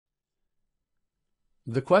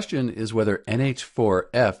The question is whether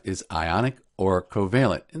NH4F is ionic or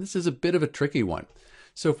covalent, and this is a bit of a tricky one.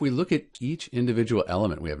 So if we look at each individual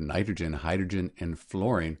element, we have nitrogen, hydrogen, and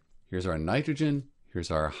fluorine. Here's our nitrogen, here's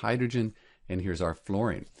our hydrogen, and here's our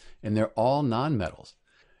fluorine. And they're all nonmetals.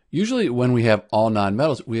 Usually when we have all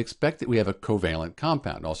nonmetals, we expect that we have a covalent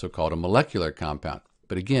compound, also called a molecular compound.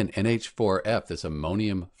 But again, NH4F, this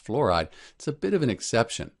ammonium fluoride, it's a bit of an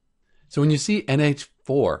exception. So when you see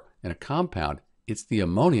NH4 in a compound, it's the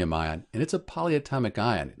ammonium ion, and it's a polyatomic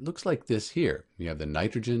ion. It looks like this here. You have the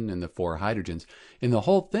nitrogen and the 4 hydrogens, and the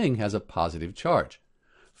whole thing has a positive charge.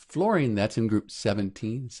 Fluorine, that's in group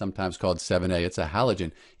 17, sometimes called 7A. It's a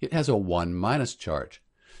halogen. It has a 1- charge.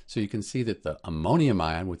 So you can see that the ammonium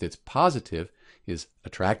ion with its positive is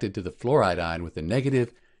attracted to the fluoride ion with the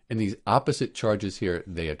negative, and these opposite charges here,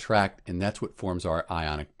 they attract, and that's what forms our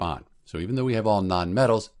ionic bond. So even though we have all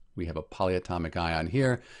nonmetals, we have a polyatomic ion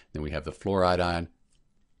here, then we have the fluoride ion.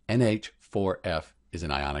 NH4F is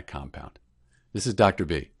an ionic compound. This is Dr.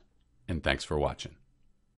 B, and thanks for watching.